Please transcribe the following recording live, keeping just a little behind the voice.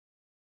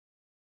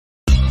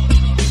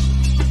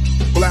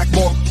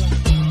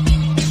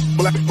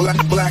black more.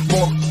 Black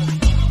more.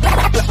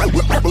 Black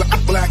more.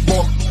 Black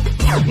more.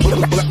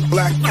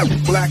 Black more.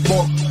 Black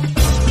more.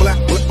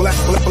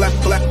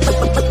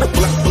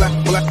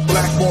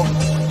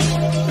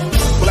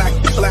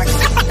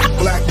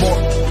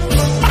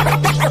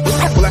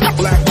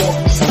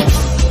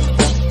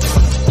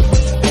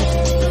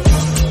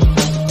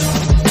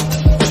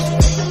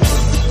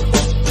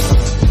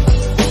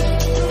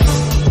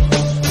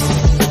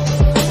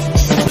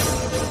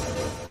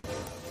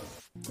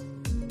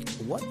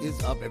 What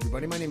is up,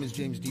 everybody? My name is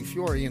James D.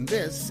 Fiore, and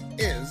this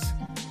is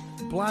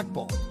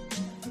Blackball.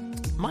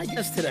 My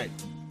guest today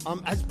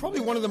has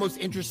probably one of the most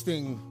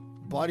interesting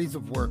bodies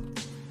of work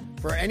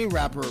for any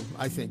rapper,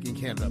 I think, in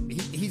Canada.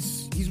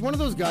 He's one of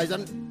those guys.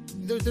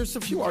 There's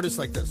a few artists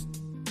like this.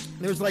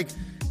 There's like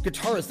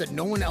guitarists that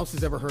no one else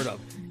has ever heard of,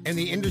 and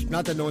the industry,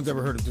 not that no one's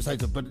ever heard of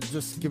D-SISIVE, but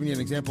just giving you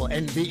an example.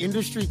 And the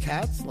industry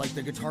cats, like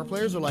the guitar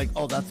players, are like,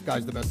 oh, that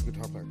guy's the best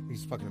guitar player.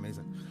 He's fucking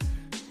amazing.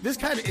 This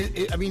guy,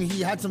 I mean,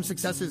 he had some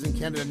successes in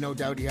Canada, no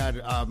doubt. He had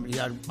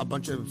a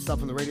bunch of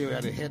stuff on the radio. He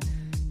had a hit,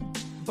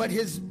 but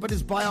his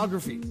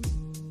biography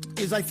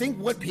is, I think,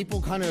 what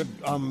people kind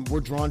of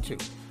were drawn to.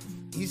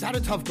 He's had a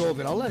tough go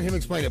of it. I'll let him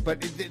explain it. But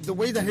the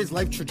way that his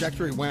life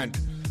trajectory went,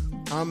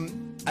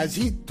 as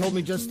he told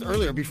me just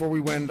earlier before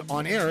we went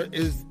on air, it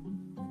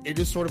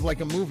is sort of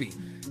like a movie,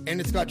 and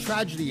it's got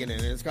tragedy in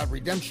it, and it's got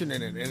redemption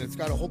in it, and it's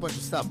got a whole bunch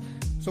of stuff.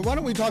 So why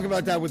don't we talk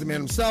about that with the man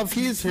himself?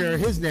 He is here.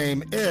 His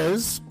name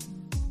is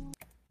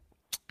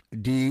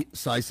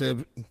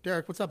D-SISIVE.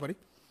 Derek, what's up, buddy?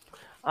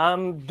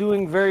 I'm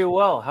doing very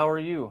well. How are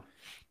you?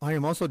 I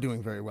am also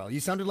doing very well. You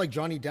sounded like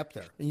Johnny Depp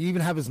there. And you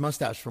even have his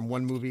mustache from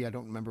one movie. I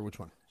don't remember which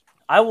one.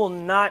 I will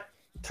not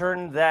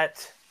turn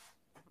that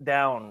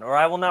down, or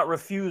I will not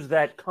refuse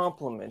that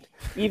compliment,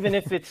 even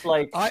if it's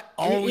like... I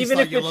always even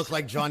thought if you looked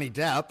like Johnny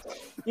Depp.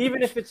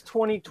 Even if it's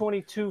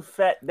 2022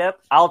 Fat Depp,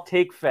 I'll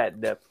take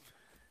Fat Depp.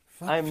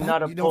 I'm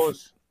not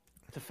opposed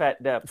to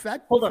Fat Depp.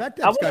 Hold on. Fat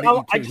Depp's got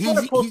to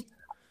eat too.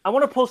 I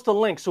want to post a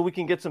link so we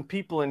can get some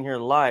people in here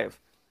live.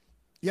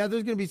 Yeah,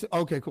 there's going to be...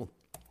 Okay, cool.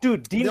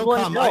 Dude, Dean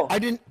Blundell. I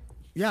didn't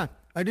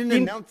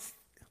announce...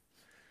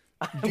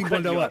 Dean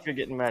Blundell. If you're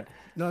getting mad.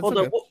 No, hold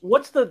on.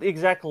 What's the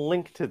exact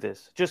link to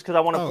this? Just because I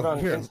want to put on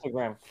here.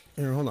 Instagram.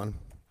 Here, hold on.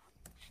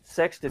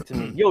 Sext it to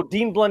me. Yo,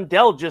 Dean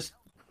Blundell just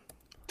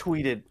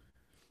tweeted.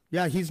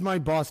 Yeah, he's my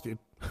boss, dude.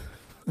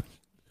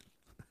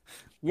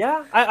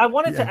 Yeah? I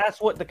wanted to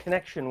ask what the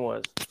connection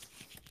was.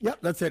 Yep,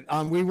 that's it.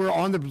 We were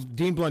on the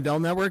Dean Blundell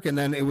network, and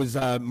then it was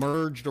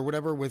merged or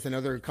whatever with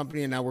another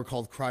company, and now we're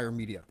called Crier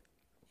Media.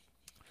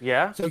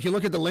 Yeah? So if you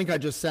look at the link I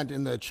just sent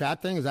in the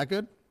chat thing, is that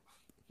good?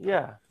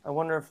 Yeah. I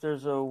wonder if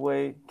there's a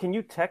way. Can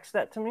you text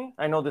that to me?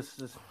 I know this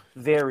is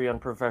very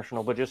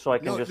unprofessional, but just so I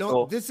can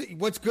go.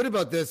 What's good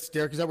about this,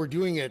 Derek, is that we're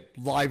doing it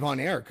live on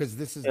air because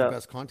this is the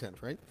best content,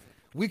 right?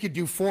 We could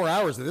do 4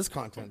 hours of this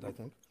content, I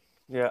think.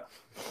 Yeah.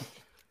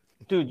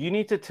 Dude, you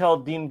need to tell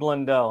Dean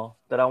Blundell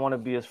that I want to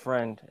be his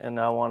friend and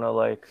I want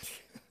to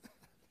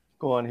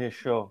go on his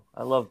show.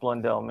 I love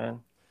Blundell,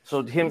 man.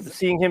 So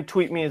seeing him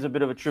tweet me is a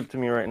bit of a trip to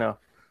me right now.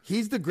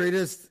 He's the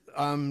greatest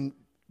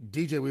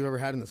DJ we've ever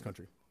had in this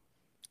country,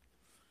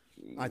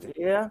 I think.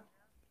 Yeah.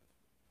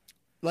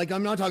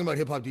 I'm not talking about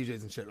hip hop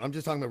DJs and shit. I'm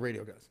just talking about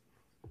radio guys.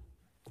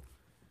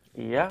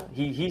 Yeah,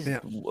 he's a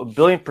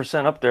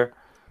 1,000,000,000% up there.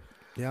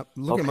 Yeah,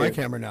 look at my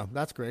camera now.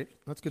 That's great.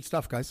 That's good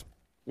stuff, guys.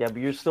 Yeah, but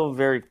you're still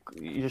very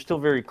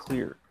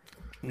clear.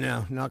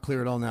 No, not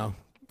clear at all now.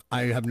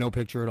 I have no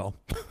picture at all.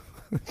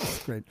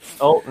 That's great.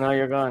 Oh, now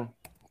you're gone.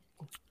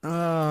 What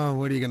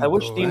are you gonna do? I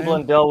wish Dean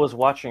Blundell was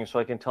watching so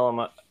I can tell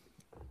him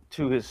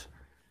to his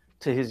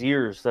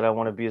ears that I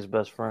want to be his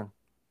best friend.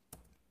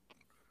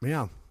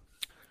 Yeah.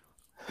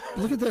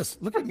 Look at this.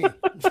 Look at me.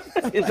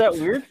 Is that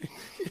weird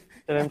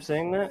that I'm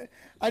saying that?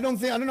 I don't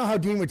know how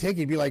Dean would take it.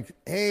 He'd be like,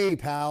 "Hey,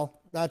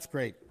 pal, that's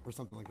great," or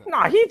something like that.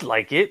 Nah, he'd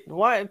like it.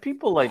 Why?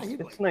 People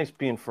it's nice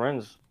being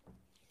friends.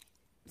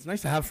 It's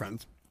nice to have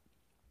friends.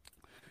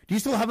 Do you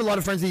still have a lot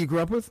of friends that you grew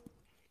up with?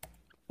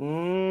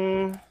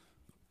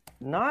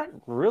 Not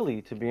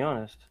really, to be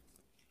honest.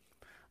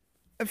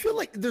 I feel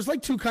like there's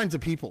two kinds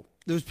of people.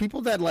 There's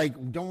people that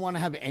don't want to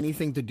have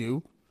anything to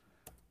do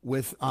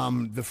with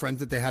the friends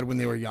that they had when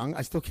they were young.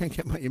 I still can't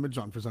get my image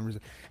on for some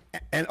reason.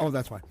 And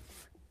that's why.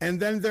 And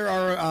then there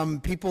are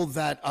people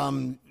that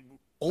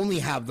only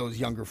have those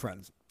younger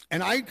friends.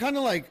 And I kind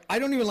of I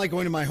don't even like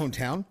going to my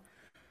hometown.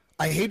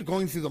 I hate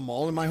going through the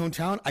mall in my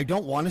hometown. I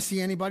don't want to see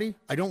anybody.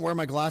 I don't wear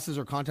my glasses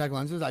or contact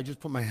lenses. I just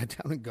put my head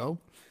down and go.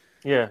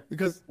 Yeah.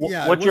 Because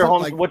what's your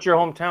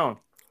hometown?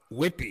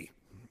 Whitby.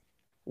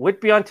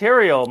 Whitby,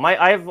 Ontario.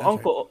 I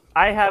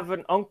have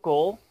an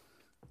uncle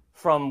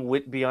from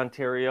Whitby,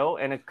 Ontario,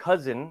 and a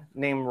cousin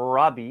named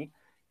Robbie,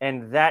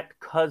 and that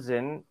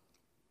cousin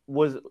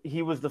was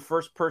the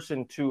first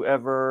person to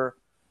ever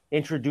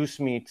introduce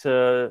me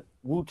to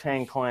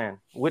Wu-Tang Clan,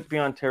 Whitby,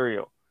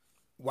 Ontario.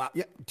 Wow,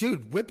 yeah,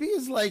 dude, Whitby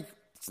is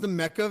it's the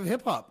mecca of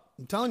hip hop.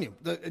 I'm telling you,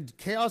 the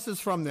Chaos is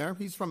from there.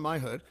 He's from my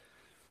hood.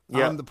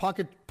 Yeah. The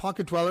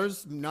Pocket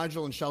Dwellers,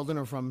 Nigel and Sheldon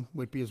are from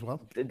Whitby as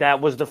well. That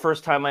was the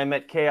first time I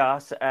met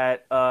Chaos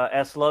at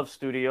S Love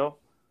Studio.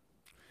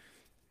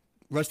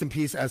 Rest in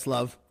peace, S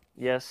Love.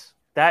 Yes,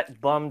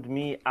 that bummed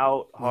me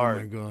out hard.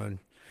 Oh my god!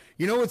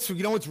 You know what's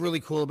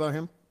really cool about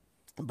him?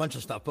 A bunch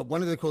of stuff, but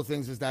one of the cool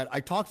things is that I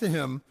talked to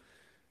him.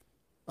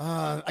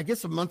 I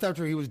guess a month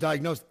after he was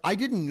diagnosed. I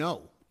didn't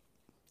know,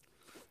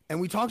 and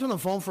we talked on the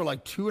phone for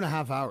like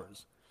 2.5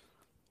 hours,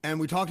 and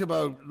we talked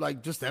about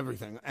like just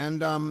everything.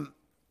 And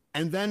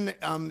then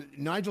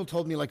Nigel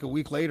told me like a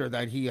week later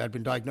that he had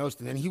been diagnosed,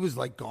 and then he was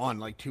like gone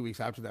like 2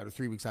 weeks after that or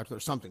 3 weeks after or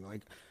something.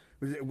 Like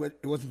it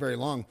wasn't very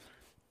long.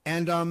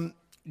 And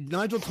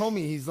Nigel told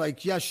me, he's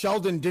like, yeah,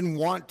 Sheldon didn't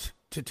want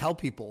to tell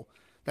people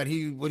that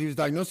what he was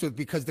diagnosed with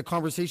because the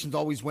conversations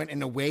always went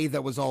in a way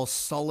that was all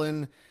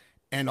sullen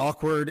and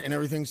awkward and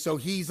everything. So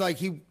he's like,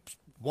 he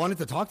wanted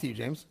to talk to you,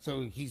 James.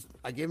 So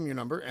I gave him your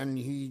number, and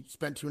he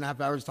spent 2.5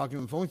 hours talking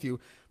on the phone with you,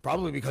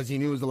 probably because he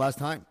knew it was the last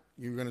time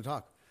you were going to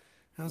talk.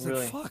 And I was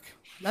like, fuck,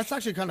 that's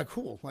actually kind of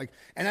cool. Like,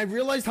 and I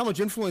realized how much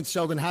influence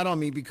Sheldon had on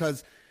me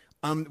because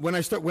when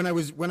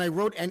I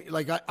wrote, and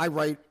like I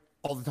write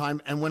all the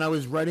time, and when I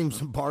was writing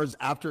some bars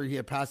after he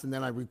had passed, and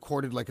then I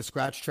recorded like a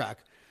scratch track,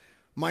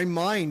 my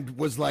mind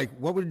was like,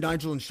 what would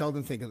Nigel and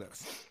Sheldon think of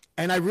this?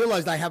 And I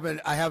realized I have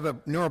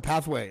a neural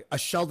pathway, a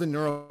Sheldon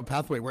neural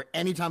pathway, where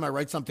anytime I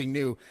write something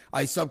new,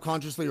 I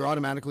subconsciously or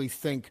automatically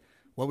think,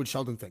 what would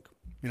Sheldon think?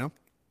 You know?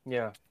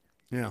 Yeah.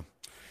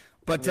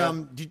 But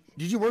did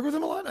you work with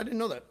him a lot? I didn't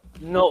know that.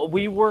 No,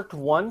 we worked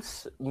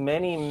once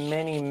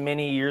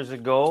many years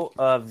ago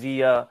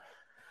via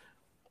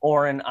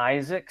Orrin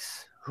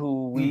Isaacs,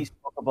 who we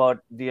spoke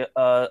about the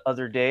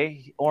other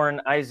day. Orrin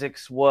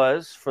Isaacs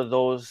was, for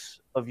those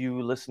of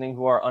you listening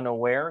who are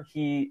unaware,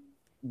 he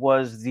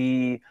was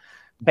the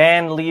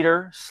band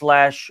leader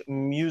 /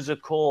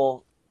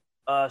 musical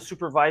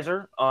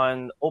supervisor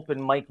on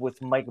Open Mic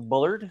with Mike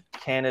Bullard,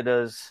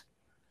 Canada's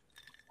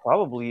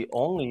probably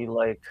only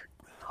like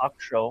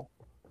talk show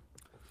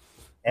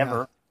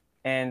ever.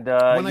 Yeah. And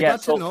sorry,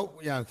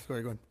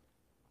 go ahead.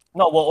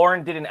 No, well,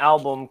 Orrin did an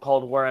album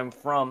called Where I'm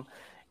From,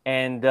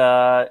 and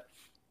I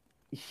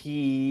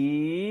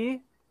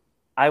think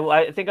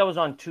I was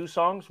on 2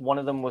 songs. One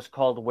of them was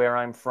called Where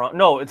I'm From.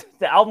 No,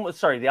 the album was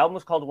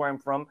called Where I'm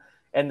From,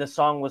 and the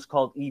song was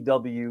called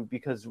EW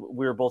because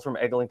we were both from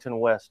Eglinton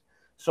West.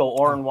 So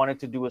Orrin wanted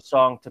to do a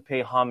song to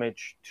pay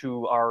homage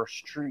to our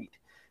street,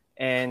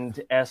 and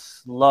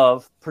S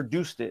Love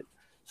produced it.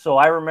 So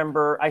I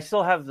remember, I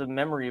still have the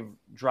memory of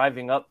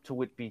driving up to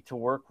Whitby to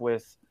work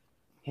with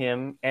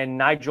him, and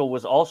Nigel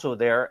was also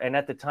there. And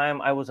at the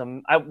time, I was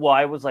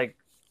like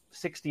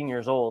 16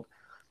 years old,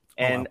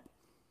 and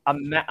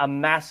a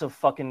massive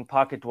fucking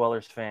Pocket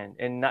Dwellers fan.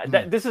 And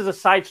this is a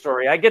side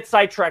story. I get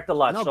sidetracked a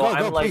lot. No, so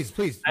go,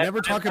 please.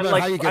 Never talk about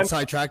how you get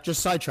sidetracked.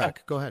 Just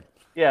sidetrack. Go ahead.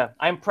 Yeah,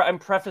 I'm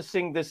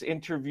prefacing this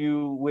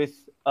interview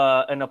with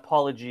an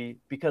apology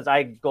because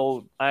I'm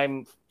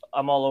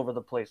all over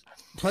the place.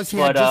 Plus, he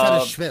had just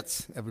had a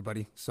schwitz,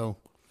 everybody. So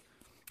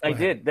I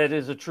did. That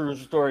is a true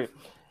story.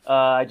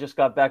 I just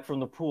got back from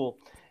the pool,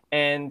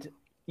 and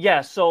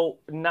yeah. So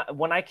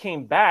when I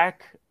came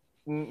back,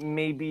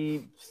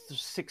 maybe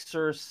 6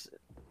 or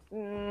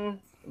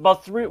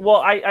about 3. Well,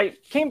 I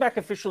came back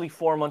officially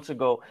 4 months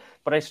ago,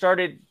 but I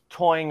started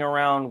toying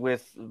around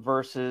with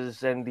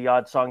verses and the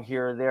odd song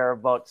here or there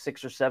about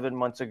 6 or 7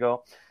 months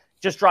ago.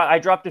 I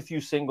dropped a few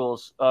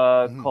singles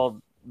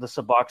called The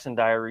Suboxone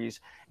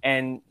Diaries,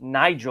 and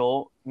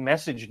Nigel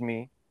messaged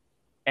me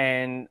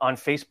and on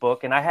Facebook,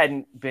 and I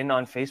hadn't been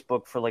on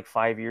Facebook for like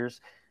 5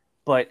 years,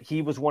 but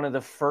he was one of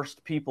the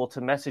first people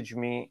to message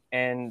me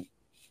and,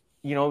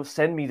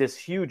 send me this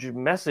huge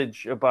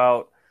message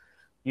about,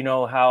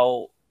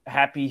 how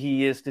happy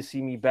he is to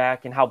see me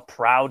back and how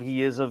proud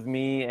he is of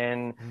me.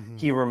 And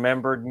he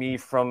remembered me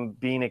from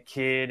being a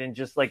kid, and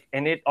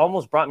and it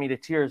almost brought me to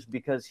tears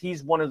because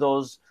he's one of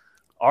those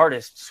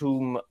artists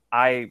whom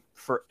I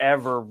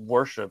forever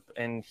worship,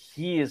 and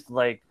he is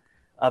like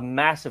a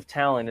massive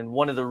talent and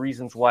one of the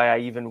reasons why I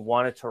even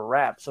wanted to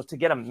rap. So to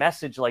get a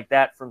message like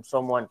that from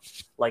someone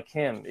like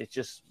him, it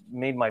just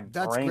made my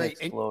brain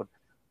explode.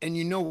 And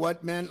you know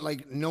what, man?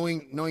 Like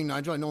knowing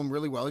Nigel, I know him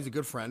really well. He's a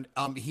good friend.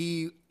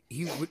 He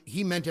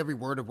meant every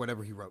word of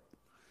whatever he wrote.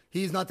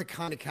 He's not the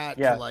kind of cat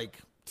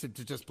to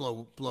just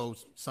blow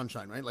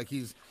sunshine, right? Like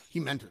he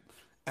meant it.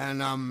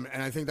 And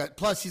I think that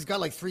plus he's got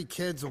like 3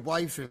 kids, a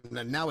wife,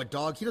 and now a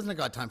dog. He doesn't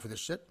got time for this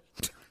shit.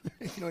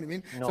 You know what I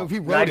mean? No, so if he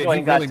wrote it,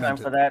 he got really time meant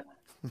for it. that.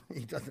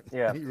 He doesn't.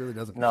 Yeah, he really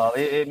doesn't. No,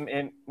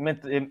 it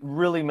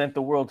really meant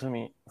the world to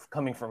me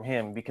coming from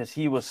him, because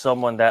he was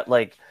someone that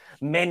like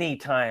many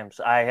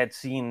times I had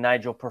seen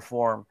Nigel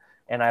perform,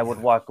 and I would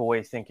walk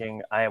away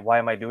thinking, why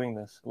am I doing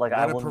this? Like,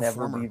 I will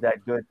never be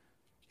that good.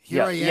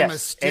 Here I am, a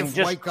stiff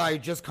white guy,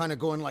 just kind of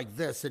going like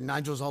this, and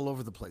Nigel's all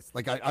over the place.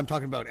 Like I'm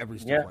talking about every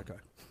stiff white guy.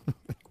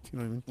 You know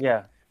what I mean?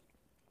 Yeah.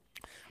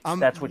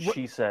 That's what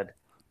she said.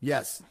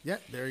 Yes. Yeah.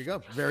 There you go.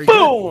 Very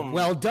Boom! Good.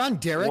 Well done,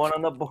 Derek. One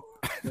on the board.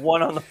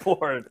 One on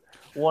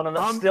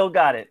the. Still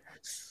got it.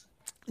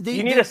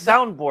 You need a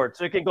soundboard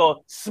so it can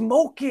go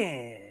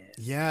smoking.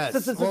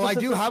 Yes. Well, I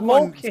do have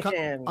one.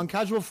 Smoking. On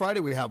Casual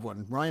Friday, we have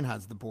one. Ryan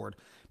has the board.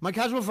 My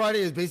Casual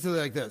Friday is basically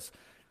like this.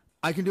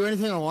 I can do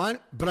anything I want,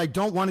 but I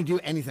don't want to do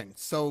anything.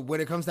 So when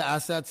it comes to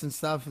assets and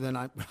stuff, then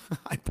I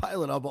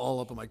pile it all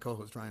up on my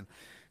co-host, Ryan.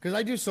 Because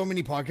I do so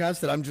many podcasts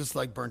that I'm just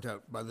like burnt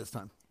out by this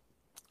time.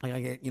 Like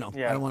I get, I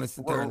don't want to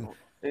sit there and...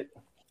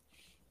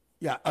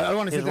 I don't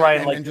want to sit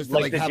there and just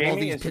like have all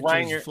these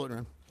pictures floating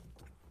around.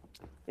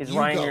 Is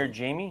Ryan your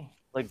Jamie?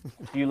 Like,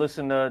 do you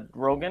listen to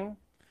Rogan?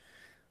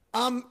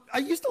 I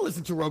used to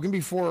listen to Rogan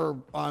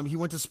before he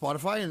went to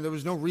Spotify, and there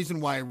was no reason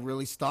why I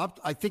really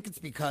stopped. I think it's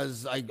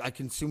because I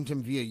consumed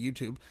him via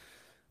YouTube.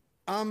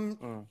 I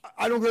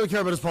don't really care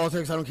about his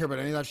politics. I don't care about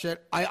any of that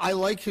shit. I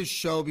like his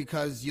show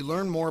because you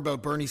learn more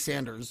about Bernie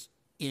Sanders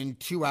in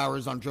 2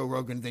 hours on Joe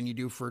Rogan than you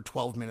do for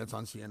 12 minutes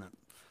on CNN.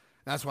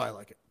 That's why I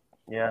like it.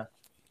 Yeah.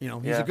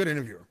 He's a good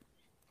interviewer.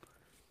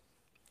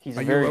 He's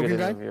a very good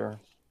interviewer.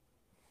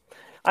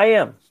 I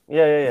am.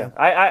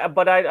 Yeah.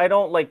 But I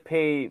don't like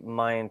pay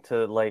mine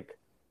to like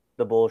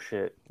the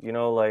bullshit.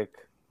 Like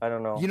I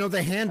don't know.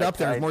 The hand up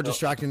there is more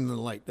distracting than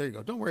the light. There you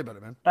go. Don't worry about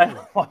it, man.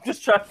 I'm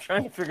just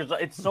trying to figure it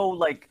out. It's so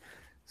like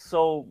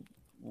so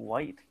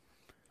white.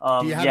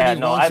 Do you have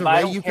any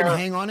lingerie you can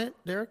hang on it,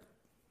 Derek?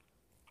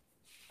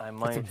 I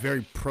might. That's a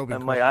very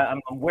probing.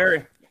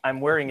 I'm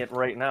wearing it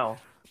right now.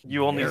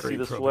 You only see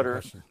the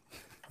sweater.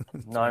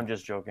 No, I'm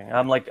just joking.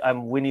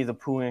 I'm Winnie the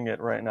Poohing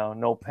it right now.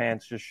 No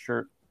pants, just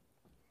shirt.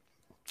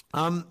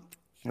 No,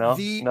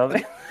 nothing.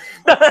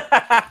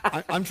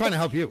 I'm trying to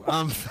help you.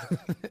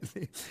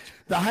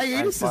 The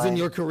hiatus is in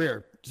your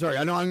career. Sorry,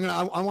 I know.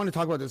 I want to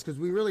talk about this because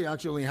we really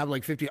actually only have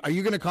like 50. Are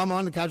you going to come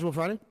on the Casual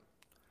Friday?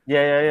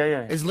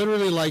 Yeah. It's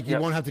literally like you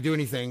won't have to do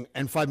anything,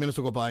 and 5 minutes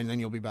will go by, and then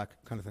you'll be back,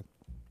 kind of thing.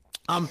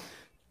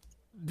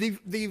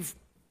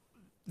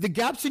 The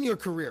gaps in your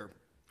career,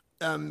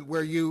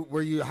 where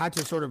you had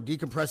to sort of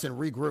decompress and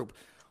regroup,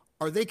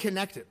 are they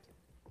connected?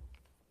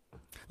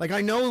 Like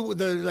I know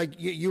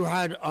you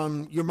had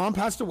your mom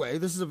passed away.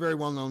 This is a very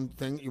well known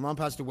thing. Your mom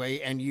passed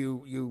away, and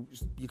you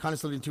kind of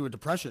slid into a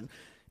depression,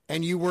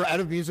 and you were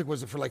out of music.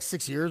 Was it for like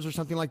 6 years or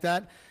something like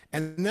that?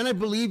 And then I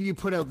believe you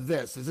put out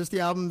this. Is this the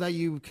album that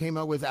you came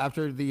out with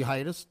after the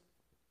hiatus?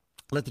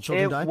 Let the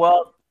Children Die.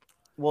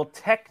 Well,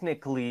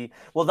 technically,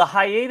 the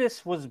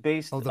hiatus was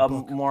based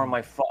more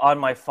on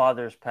my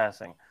father's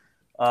passing.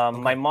 Okay.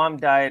 My mom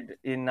died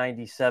in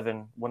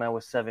 '97 when I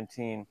was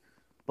 17.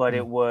 But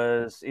it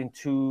was when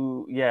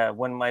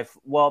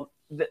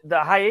the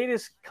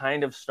hiatus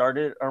kind of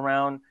started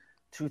around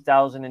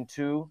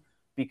 2002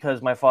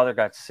 because my father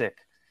got sick.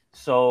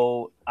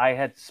 So I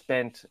had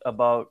spent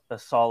about a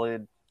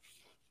solid,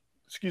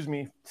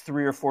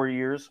 3 or 4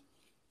 years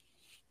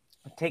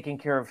taking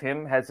care of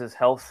him as his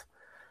health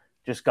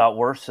just got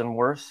worse and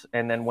worse.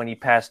 And then when he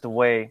passed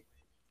away,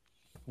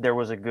 there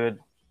was a good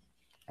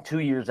 2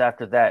 years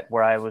after that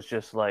where I was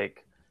just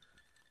like,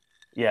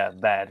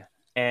 bad.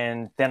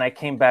 And then I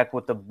came back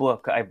with the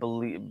book. I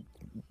believe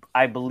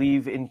I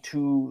think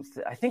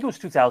it was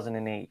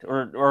 2008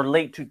 or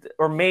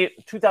May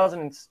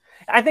 2000.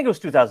 I think it was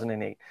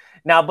 2008.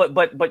 Now,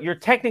 but you're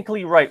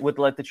technically right with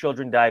Let the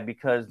Children Die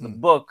because the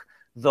book,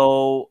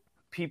 though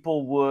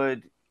people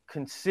would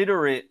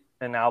consider it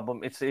an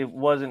album, it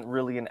wasn't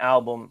really an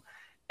album.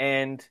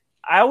 And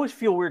I always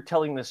feel weird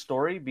telling this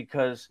story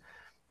because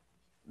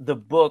the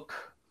book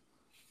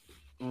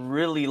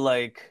really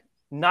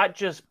not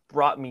just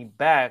brought me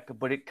back,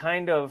 but it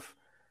kind of,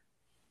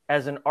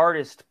 as an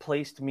artist,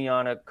 placed me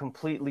on a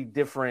completely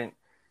different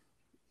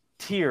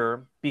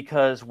tier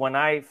because when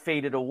I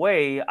faded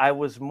away, I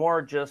was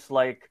more just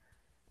like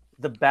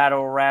the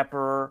battle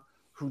rapper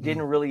who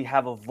didn't really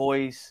have a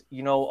voice,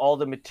 all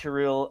the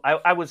material.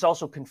 I was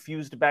also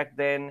confused back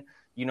then,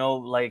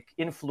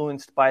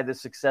 influenced by the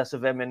success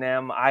of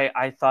Eminem.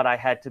 I thought I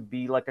had to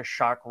be like a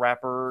shock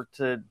rapper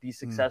to be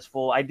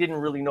successful. I didn't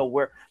really know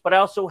where, but I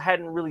also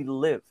hadn't really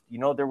lived.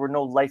 There were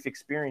no life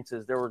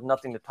experiences. There was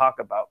nothing to talk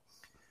about.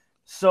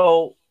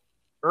 So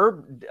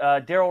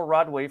Daryl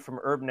Rodway from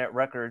Urbnet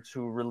Records,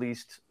 who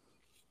released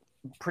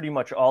pretty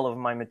much all of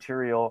my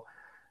material,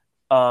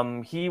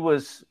 he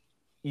was,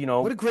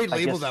 what a great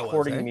label that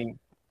was, me.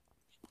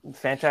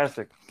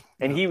 Fantastic.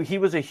 And he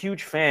was a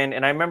huge fan.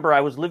 And I remember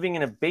I was living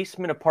in a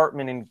basement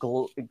apartment on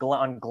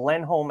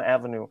Glenholm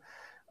Avenue,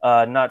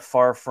 not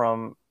far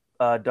from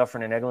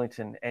Dufferin and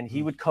Eglinton. And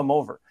he would come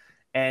over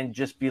and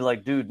just be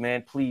like, dude,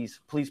 man, please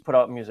put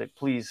out music,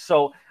 please.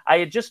 So I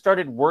had just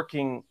started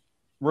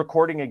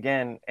recording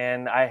again.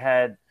 And I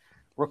had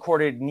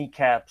recorded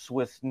Kneecaps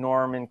with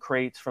Norman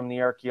Crates from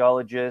The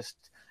Archaeologist.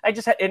 I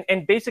just had,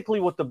 and basically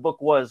what the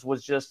book was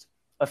just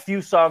a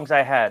few songs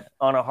I had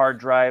on a hard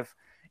drive.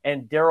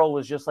 And Daryl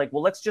was just like,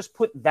 well, let's just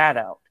put that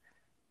out.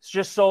 It's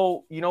just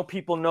so,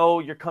 people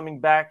know you're coming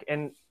back.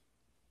 And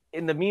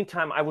in the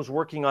meantime, I was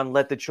working on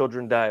Let the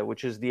Children Die,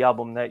 which is the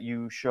album that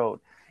you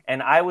showed.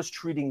 And I was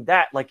treating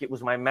that like it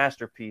was my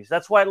masterpiece.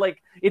 That's why,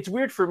 it's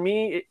weird for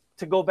me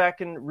to go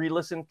back and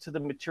re-listen to the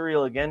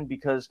material again,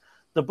 because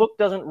the book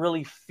doesn't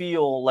really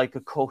feel like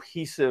a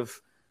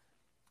cohesive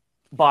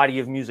body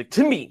of music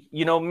to me.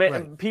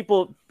 Right.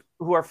 People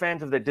who are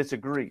fans of that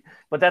disagree,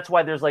 but that's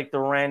why there's like the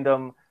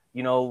random,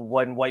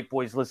 when white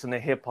boys listen to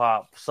hip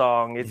hop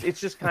song.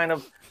 It's just kind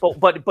of,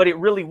 but it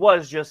really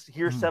was just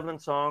here's 7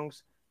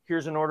 songs.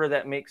 Here's an order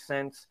that makes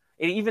sense.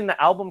 And even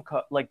the album,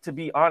 like, to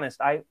be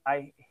honest, I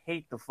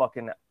hate the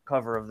fucking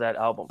cover of that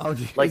album. Oh,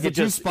 Like, is it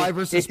just Spy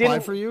versus Spy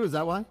for you? Is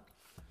that why?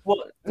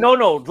 Well,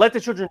 no. Let the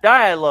Children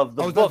Die. I love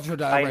the book. Let the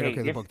Children Die. I Right, hate.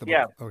 okay, the book.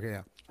 Yeah. Okay,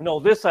 yeah. No,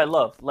 this I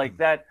love. Like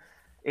that.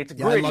 It's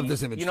Yeah, gritty. I love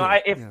this image too.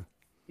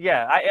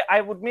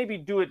 I would maybe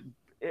do it.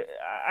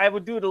 I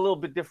would do it a little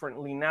bit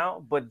differently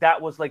now, but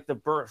that was like the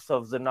birth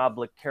of the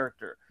Noblik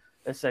character,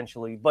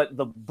 essentially. But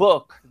the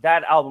book,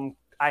 that album,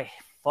 I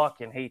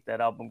fucking hate that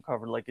album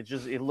cover. Like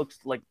it looks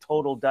like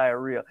total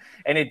diarrhea,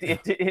 and we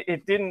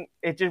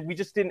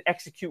just didn't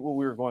execute what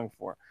we were going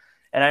for.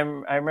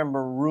 And I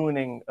remember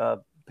ruining a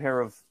pair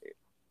of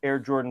Air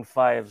Jordan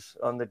 5s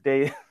on the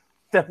day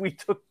that we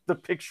took the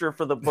picture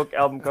for the book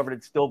album cover.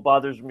 It still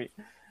bothers me,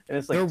 and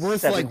it's like they're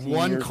worth like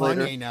 1 Kanye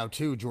later. now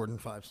too. Jordan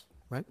 5s,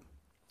 right?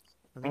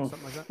 I think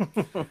something like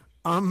that.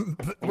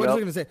 But what was I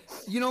going to say?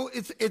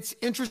 It's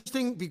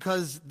interesting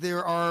because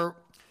there are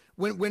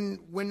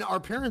when our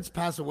parents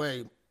pass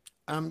away,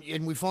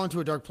 and we fall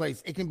into a dark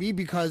place. It can be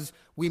because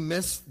we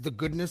miss the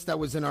goodness that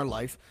was in our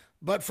life,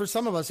 but for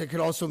some of us, it could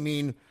also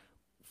mean,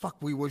 fuck,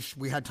 we wish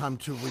we had time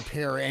to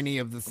repair any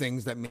of the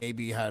things that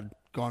maybe had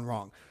gone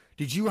wrong.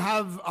 Did you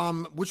have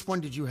which one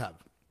did you have?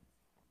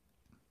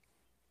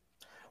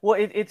 Well,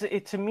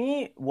 it to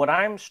me, what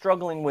I'm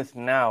struggling with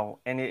now,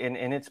 and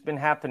it's been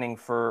happening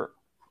for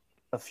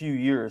a few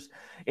years.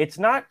 It's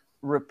not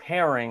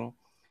repairing.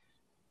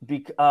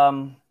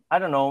 I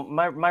don't know.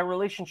 My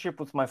relationship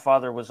with my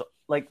father was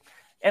like,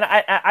 and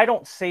I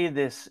don't say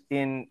this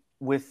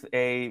with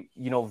a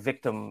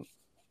victim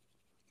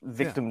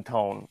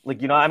tone.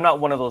 Like, I'm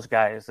not one of those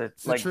guys.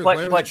 It's like,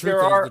 but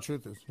there are. The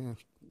truth is,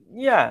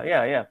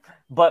 Yeah.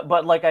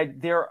 But like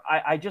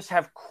I just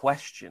have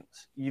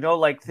questions.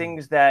 Like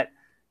things that.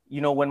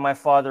 When my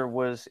father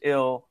was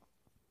ill,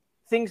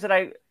 things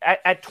that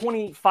at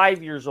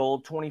 25 years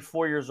old,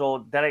 24 years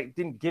old, that I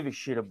didn't give a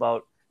shit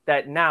about,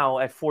 that now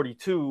at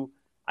 42,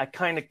 I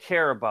kind of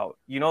care about,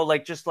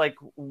 like, just like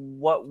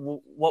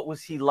what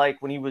was he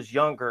like when he was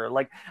younger?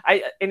 Like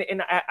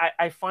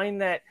I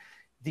find that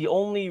the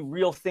only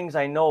real things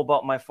I know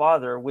about my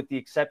father, with the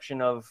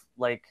exception of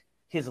like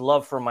his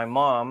love for my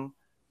mom,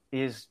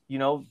 is,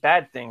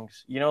 bad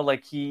things,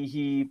 like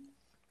he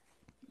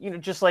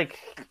just like,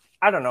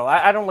 I don't know.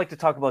 I don't like to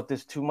talk about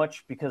this too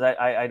much because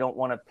I don't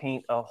want to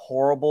paint a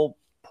horrible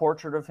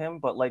portrait of him.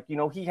 But like,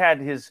 he had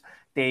his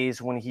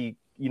days when he,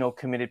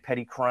 committed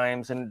petty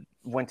crimes and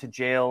went to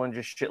jail and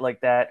just shit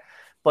like that.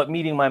 But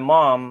meeting my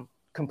mom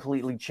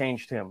completely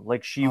changed him.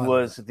 Like she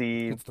was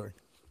the, good story.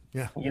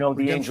 Yeah.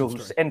 The angel.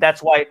 And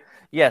that's why,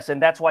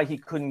 and that's why he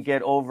couldn't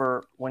get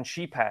over when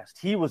she passed.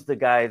 He was the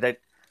guy that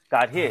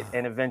got hit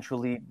and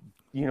eventually,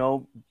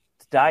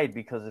 died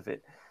because of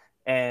it.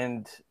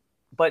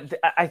 But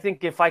I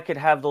think if I could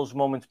have those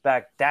moments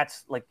back,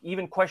 that's like,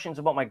 even questions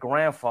about my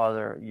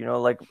grandfather,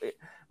 like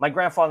my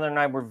grandfather and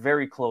I were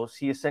very close.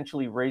 He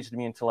essentially raised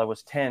me until I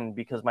was 10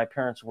 because my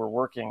parents were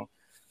working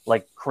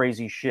like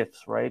crazy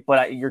shifts, right?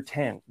 But you're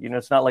 10,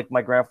 it's not like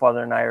my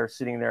grandfather and I are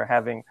sitting there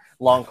having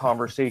long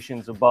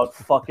conversations about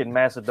fucking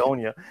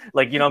Macedonia.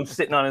 Like, I'm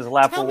sitting on his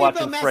lap, we're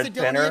watching Fred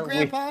Penner.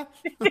 Grandpa.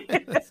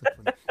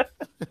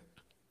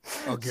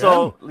 Okay.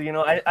 So,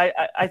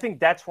 I think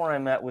that's where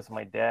I'm at with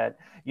my dad.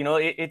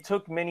 It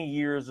took many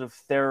years of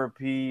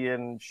therapy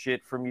and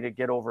shit for me to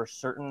get over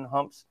certain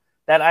humps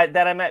that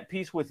I'm at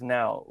peace with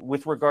now,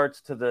 with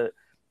regards to the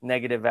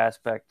negative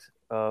aspect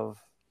of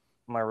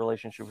my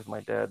relationship with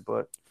my dad.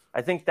 But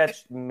I think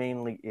that's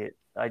mainly it.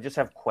 I just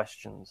have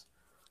questions.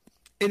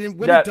 And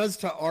when it does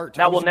to art,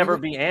 that will never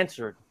be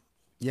answered.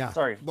 Yeah.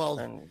 Sorry. Well,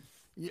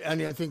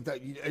 and I think that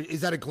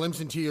is that a glimpse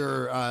into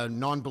your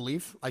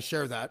non-belief? I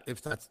share that,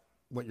 if that's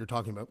what you're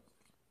talking about.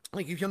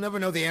 Like, if you'll never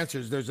know the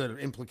answers, there's an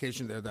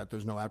implication there that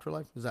there's no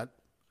afterlife. Is that?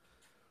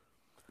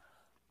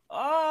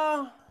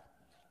 I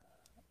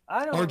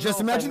don't. Or just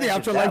imagine the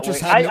afterlife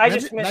just had.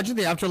 Imagine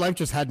the afterlife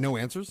just had no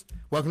answers.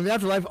 Welcome to the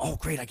afterlife. Oh,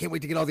 great! I can't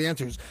wait to get all the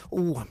answers.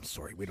 Oh, I'm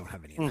sorry, we don't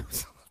have any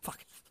answers.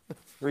 Fuck.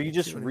 Or you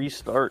just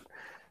restart.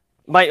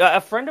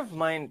 A friend of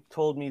mine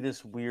told me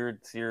this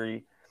weird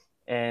theory,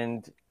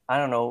 and I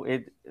don't know.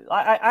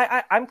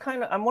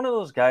 I'm one of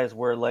those guys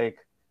where like,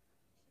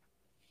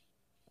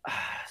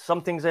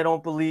 some things I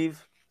don't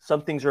believe,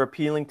 some things are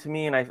appealing to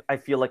me, and I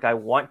feel like I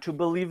want to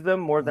believe them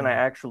more than I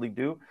actually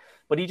do.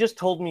 But he just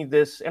told me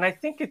this, and I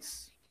think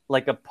it's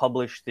like a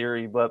published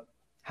theory, but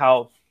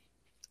how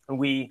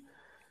and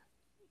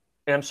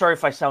I'm sorry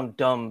if I sound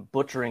dumb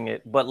butchering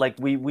it, but like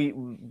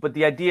but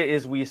the idea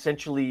is we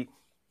essentially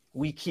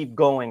keep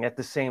going at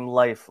the same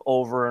life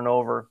over and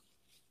over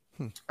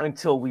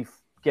until we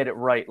get it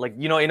right. Like,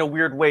 in a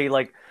weird way,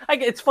 like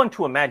it's fun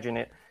to imagine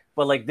it,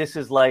 but like this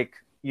is like,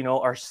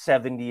 our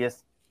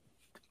 70th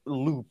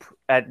loop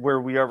at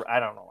where we are. I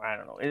don't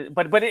know.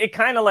 But it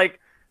kind of like,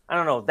 I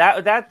don't know,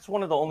 that's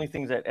one of the only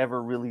things that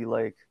ever really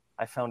like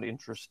I found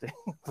interesting.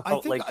 I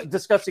think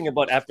discussing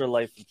about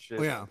afterlife and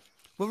shit. Yeah.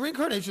 Well,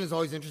 reincarnation is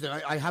always interesting.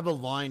 I have a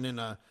line in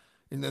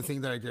the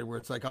thing that I did where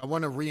it's like, I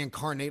want to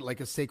reincarnate like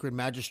a sacred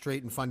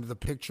magistrate and find the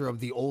picture of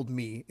the old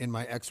me in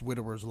my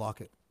ex-widower's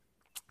locket.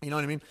 You know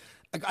what I mean?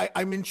 Like,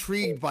 I'm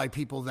intrigued by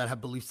people that have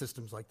belief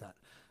systems like that.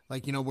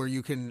 Like, you know, where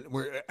you can,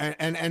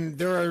 and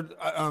there are,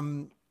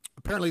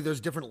 apparently there's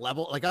different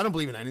levels. Like, I don't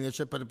believe in any of this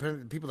shit, but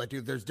apparently people that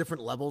do, there's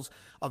different levels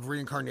of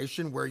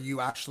reincarnation where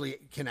you actually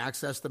can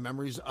access the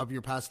memories of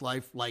your past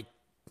life, like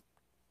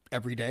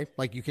every day.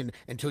 Like, you can,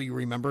 until you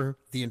remember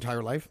the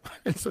entire life.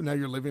 And so now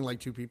you're living like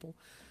two people.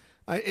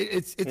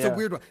 It's a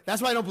weird one.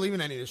 That's why I don't believe in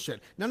any of this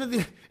shit. None of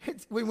the,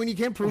 when you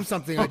can't prove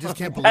something, I just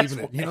can't believe in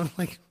it. You know,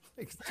 like.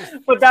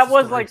 But that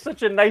was like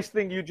such a nice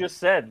thing you just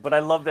said. But I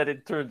love that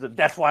it turns out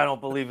that's why I don't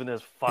believe in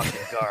this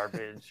fucking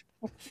garbage.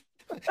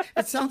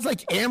 It sounds like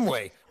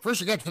Amway.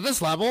 First you get to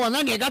this level, and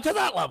then you got to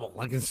that level.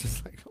 Like, it's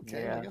just like,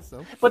 okay, I guess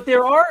so. But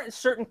there are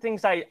certain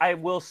things I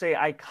will say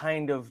I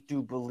kind of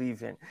do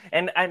believe in,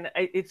 and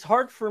it's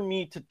hard for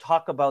me to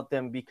talk about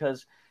them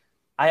because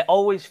I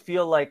always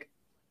feel like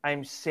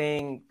I'm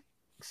saying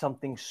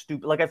something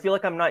stupid. Like, I feel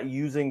like I'm not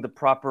using the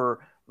proper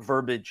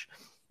verbiage.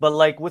 But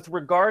like with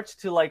regards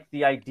to like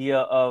the idea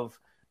of,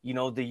 you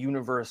know, the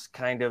universe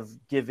kind of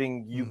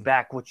giving you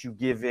back what you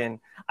give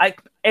in.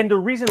 And the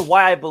reason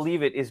why I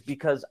believe it is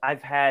because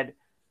I've had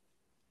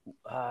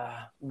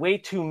way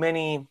too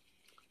many.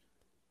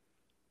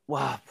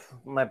 Wow,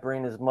 my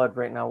brain is mud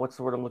right now. What's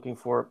the word I'm looking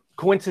for?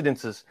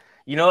 Coincidences,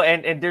 you know,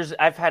 and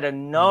I've had a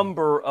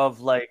number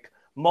of like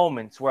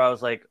moments where I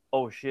was like,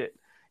 oh shit,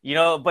 you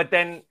know, but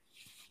then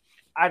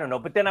I don't know.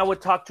 But then I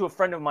would talk to a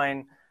friend of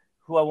mine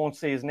who I won't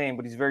say his name,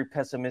 but he's very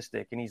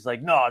pessimistic. And he's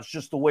like, no, it's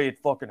just the way it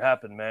fucking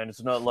happened, man.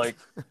 It's not like,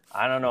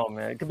 I don't know,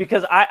 man.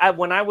 Because I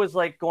when I was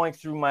like going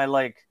through my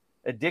like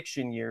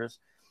addiction years,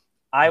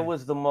 I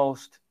was the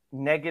most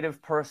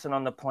negative person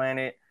on the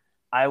planet.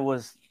 I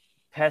was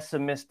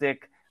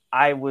pessimistic.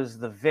 I was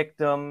the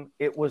victim.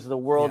 It was the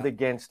world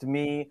against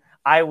me.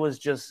 I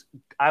was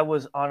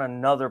on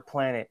another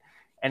planet.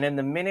 And then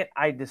the minute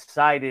I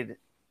decided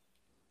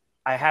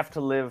I have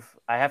to live,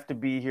 I have to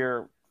be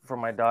here for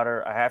my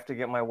daughter, I have to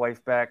get my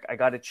wife back, I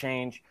got to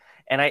change.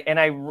 And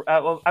I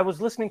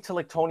was listening to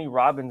like Tony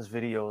Robbins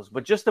videos,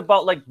 but just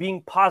about like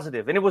being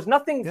positive. And it was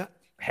nothing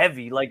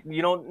heavy, like,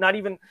 you know, not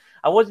even,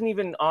 I wasn't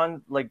even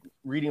on like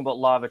reading about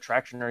law of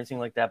attraction or anything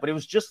like that, but it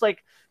was just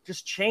like,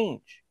 just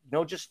change, you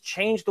know, just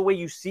change the way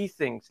you see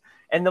things.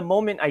 And the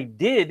moment I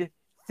did,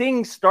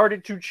 things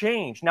started to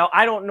change. Now,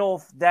 I don't know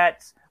if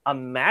that's a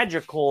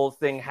magical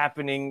thing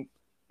happening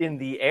in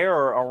the air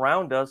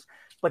around us,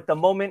 but the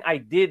moment I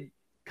did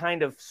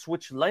kind of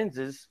switch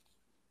lenses,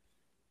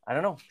 I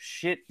don't know,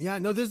 shit. Yeah,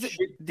 no, there's a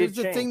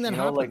thing that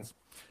happens. Like,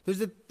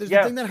 there's a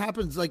thing that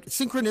happens. Like,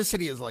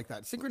 synchronicity is like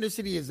that.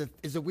 Synchronicity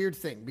is a weird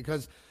thing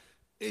because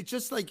it's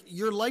just like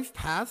your life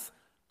path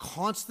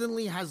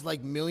constantly has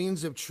like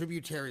millions of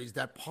tributaries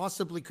that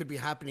possibly could be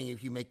happening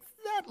if you make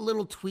that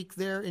little tweak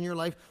there in your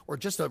life, or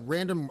just a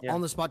random on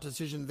the spot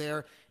decision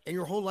there, and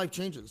your whole life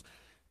changes.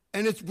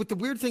 And it's what the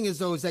weird thing is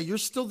though, is that you're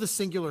still the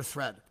singular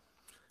thread.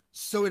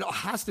 So it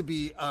has to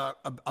be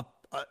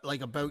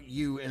like about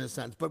you in a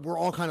sense, but we're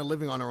all kind of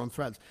living on our own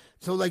threads.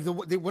 So like the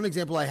one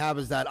example I have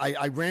is that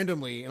I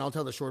randomly, and I'll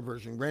tell the short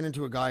version, ran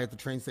into a guy at the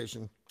train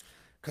station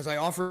because I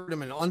offered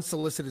him an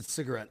unsolicited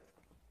cigarette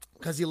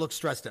because he looked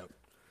stressed out.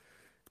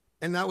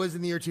 And that was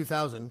in the year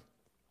 2000.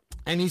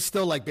 And he's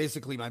still like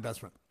basically my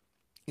best friend,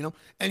 you know,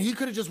 and he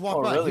could have just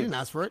walked by. Really? He didn't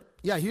ask for it.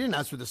 Yeah. He didn't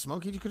ask for the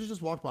smoke. He could have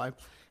just walked by.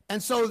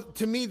 And so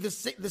to me, the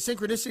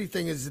synchronicity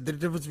thing is the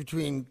difference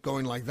between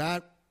going like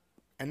that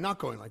and not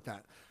going like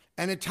that.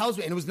 And it tells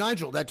me, and it was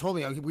Nigel that told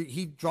me,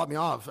 he dropped me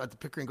off at the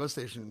Pickering GO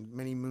station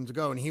many moons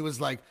ago. And he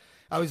was like,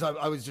 I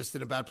was just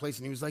in a bad place.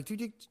 And he was like,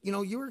 dude, you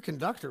know, you were a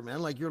conductor,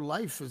 man. Like, your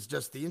life is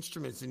just the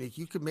instruments. And if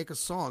you could make a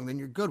song, then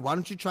you're good. Why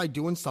don't you try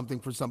doing something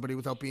for somebody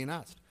without being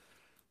asked?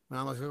 And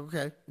I'm like,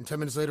 okay. And 10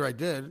 minutes later I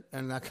did.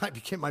 And that guy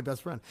became my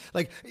best friend.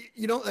 Like,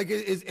 you know, like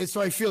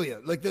so I feel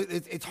you. Like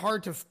it's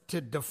hard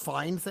to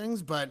define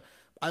things, but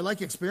I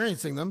like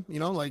experiencing them, you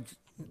know, like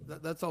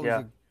that's always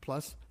a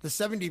plus. The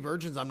 70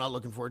 virgins I'm not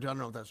looking forward to. I don't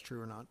know if that's true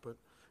or not, but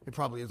it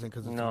probably isn't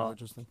because it's a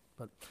religious thing.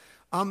 But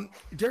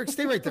Derek,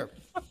 stay right there.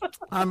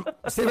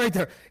 Stay right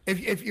there.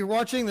 If you're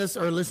watching this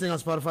or listening on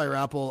Spotify or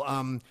Apple,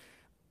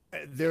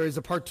 there is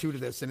a part 2 to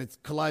this, and it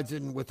collides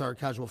in with our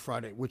Casual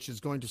Friday, which is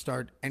going to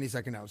start any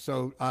second now.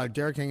 So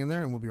Derek, hang in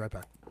there, and we'll be right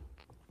back.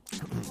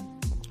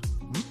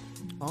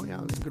 Oh yeah,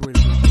 that's a good way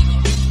to do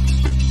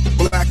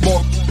it.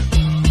 Blackmore.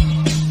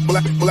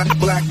 Blackmore.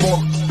 Blackmore.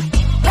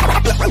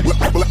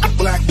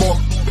 Blackmore.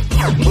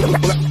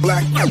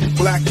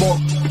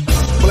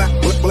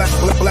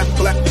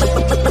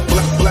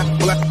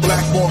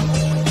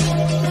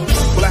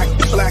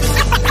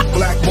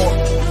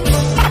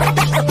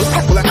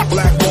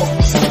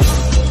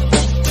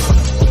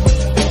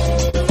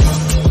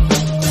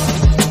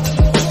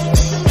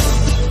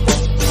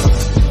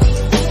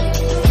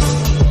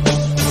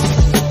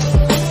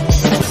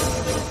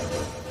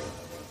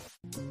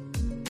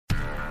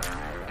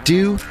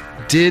 Do,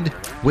 Did,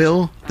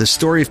 Will, The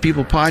Story of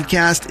People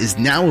podcast is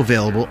now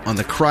available on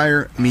the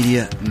Crier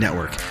Media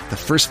Network. The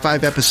first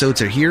 5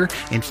 episodes are here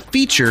and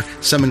feature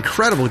some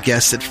incredible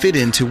guests that fit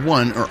into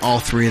one or all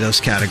 3 of those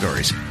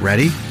categories.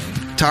 Ready?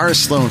 Tara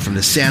Sloan from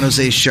the San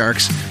Jose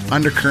Sharks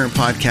Undercurrent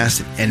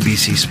podcast at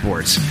NBC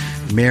Sports.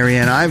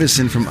 Marianne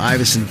Iveson from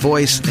Iveson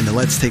Voice and the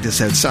Let's Take This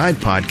Outside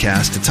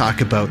podcast to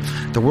talk about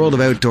the world of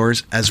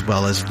outdoors as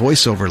well as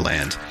voiceover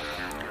land.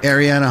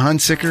 Ariana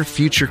Hunsicker,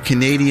 future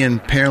Canadian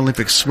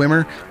Paralympic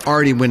swimmer,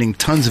 already winning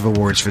tons of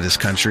awards for this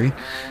country.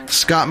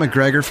 Scott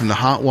McGregor from the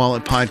Hot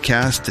Wallet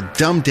podcast to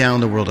dumb down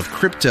the world of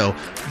crypto,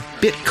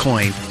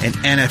 Bitcoin, and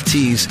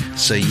NFTs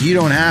so you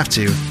don't have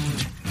to.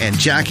 And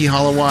Jackie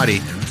Holowati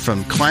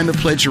from Climate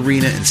Pledge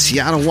Arena in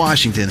Seattle,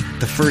 Washington,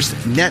 the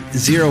first net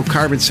zero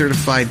carbon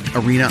certified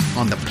arena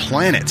on the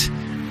planet.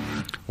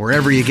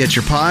 Wherever you get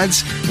your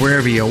pods,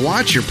 wherever you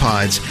watch your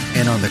pods,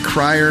 and on the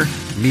Crier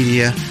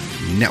Media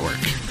Network.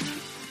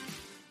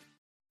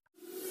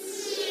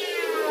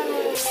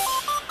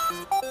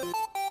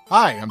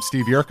 Hi, I'm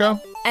Steve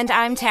Yerko. And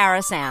I'm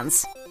Tara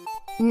Sands.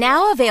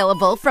 Now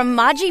available from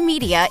Maji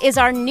Media is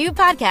our new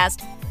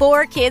podcast,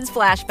 4 Kids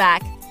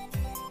Flashback.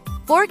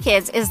 4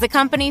 Kids is the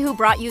company who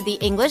brought you the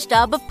English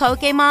dub of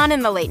Pokemon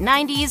in the late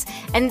 90s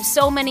and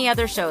so many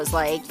other shows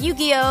like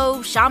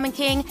Yu-Gi-Oh!, Shaman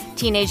King,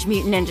 Teenage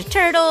Mutant Ninja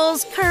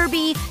Turtles,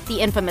 Kirby,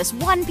 the infamous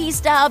One Piece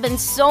dub, and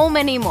so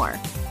many more.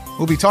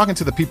 We'll be talking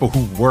to the people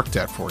who worked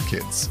at 4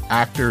 Kids.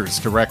 Actors,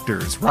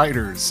 directors,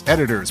 writers,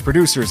 editors,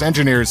 producers,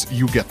 engineers,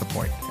 you get the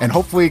point. And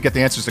hopefully get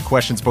the answers to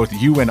questions both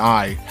you and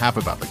I have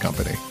about the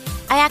company.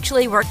 I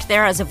actually worked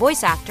there as a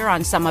voice actor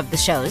on some of the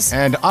shows.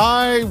 And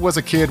I was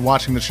a kid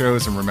watching the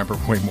shows and remember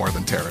way more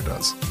than Tara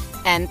does.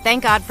 And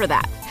thank God for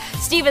that.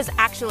 Steve is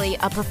actually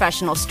a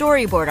professional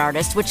storyboard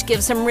artist, which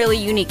gives some really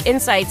unique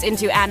insights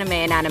into anime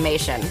and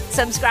animation.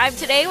 Subscribe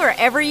today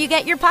wherever you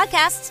get your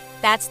podcasts.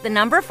 That's the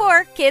number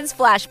 4 Kids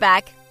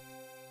Flashback.